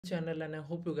Channel, and I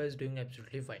hope you guys doing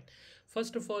absolutely fine.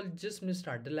 First of all, just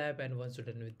start the lab, and once you're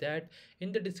done with that,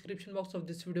 in the description box of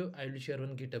this video I will share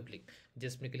one GitHub link.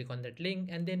 Just click on that link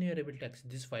and then you are able to access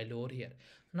this file over here.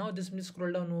 Now just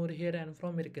scroll down over here, and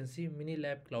from here you can see mini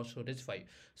lab cloud storage 5.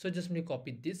 So just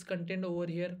copy this content over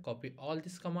here, copy all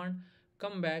this command,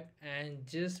 come back and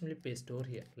just paste over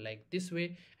here like this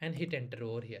way and hit enter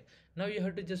over here. Now you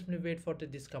have to just wait for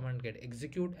this command get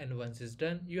execute, and once it's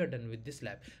done you are done with this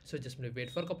lab. So just wait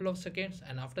for a couple of seconds,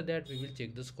 and after that we will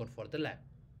check the score for the lab.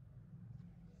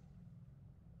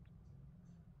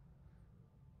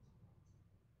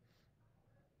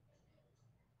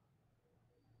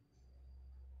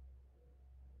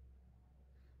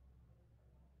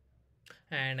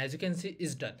 And as you can see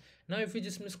is done. Now if you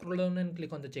just scroll down and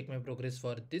click on the check my progress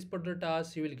for this particular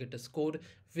task, you will get a score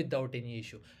without any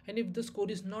issue. And if the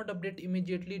score is not updated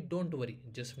immediately, don't worry,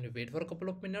 just wait for a couple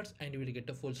of minutes and you will get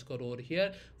a full score over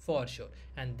here for sure.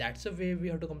 And that's the way we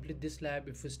have to complete this lab.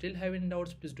 If you still have any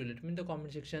doubts, please do let me in the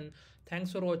comment section.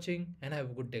 Thanks for watching and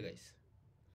have a good day guys.